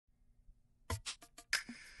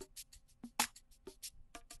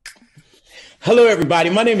Hello,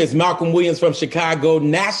 everybody. My name is Malcolm Williams from Chicago,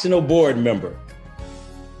 National Board Member.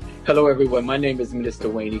 Hello, everyone. My name is Minister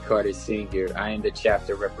Wayne Carter Sr. I am the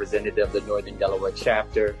chapter representative of the Northern Delaware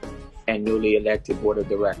chapter and newly elected Board of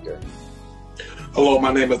Director. Hello,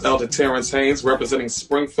 my name is Elder Terrence Haynes, representing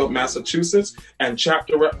Springfield, Massachusetts, and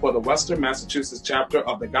chapter rep for the Western Massachusetts chapter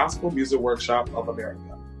of the Gospel Music Workshop of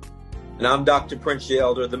America. And I'm Dr. Prince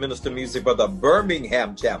Elder, the Minister of Music for the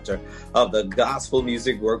Birmingham chapter of the Gospel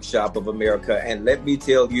Music Workshop of America. And let me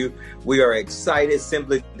tell you, we are excited,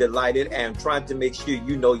 simply delighted, and trying to make sure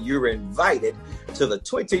you know you're invited to the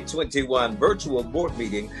 2021 virtual board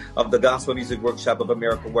meeting of the Gospel Music Workshop of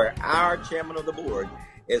America, where our chairman of the board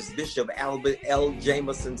is Bishop Albert L.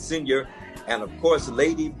 Jameson Sr., and of course,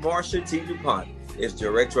 Lady Marsha T. DuPont is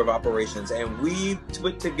Director of Operations, and we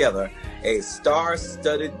put together a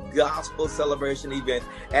star-studded gospel celebration event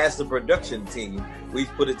as the production team.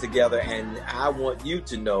 We've put it together, and I want you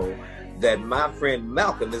to know that my friend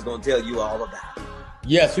Malcolm is going to tell you all about it.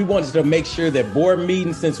 Yes, we wanted to make sure that board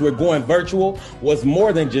meetings, since we're going virtual, was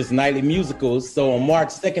more than just nightly musicals. So on March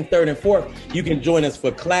 2nd, 3rd, and 4th, you can join us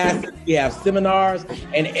for classes. We have seminars,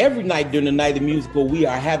 and every night during the nightly musical, we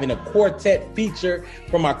are having a quartet feature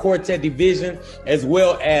from our quartet division, as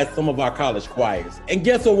well as some of our college choirs. And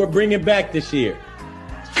guess what we're bringing back this year?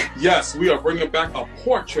 Yes, we are bringing back a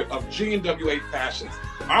portrait of GMWA Fashions,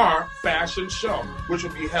 our fashion show, which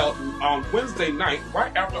will be held on Wednesday night,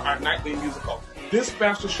 right after our nightly musical. This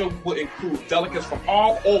fashion show will include delegates from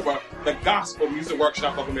all over the Gospel Music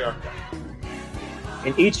Workshop of America.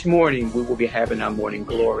 And each morning, we will be having our morning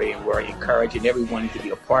glory, and we're encouraging everyone to be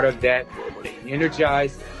a part of that. We're going to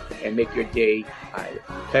energize and make your day a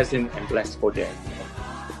pleasant and blissful day.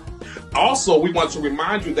 Also, we want to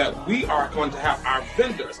remind you that we are going to have our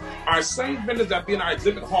vendors. Our same vendors that be in our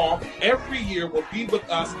exhibit hall every year will be with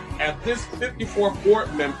us at this 54th board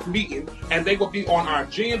meeting, and they will be on our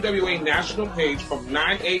GMWA national page from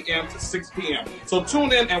 9 a.m. to 6 p.m. So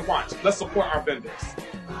tune in and watch. Let's support our vendors.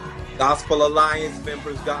 Gospel Alliance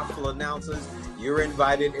members, gospel announcers, you're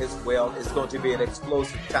invited as well. It's going to be an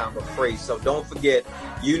explosive time of praise. So don't forget,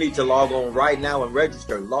 you need to log on right now and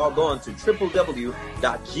register. Log on to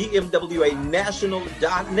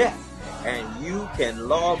www.gmwanational.net, and you can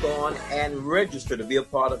log on and register to be a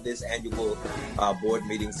part of this annual board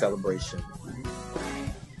meeting celebration.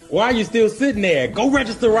 Why are you still sitting there? Go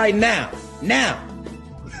register right now. Now.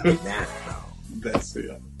 Now. That's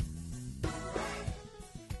it.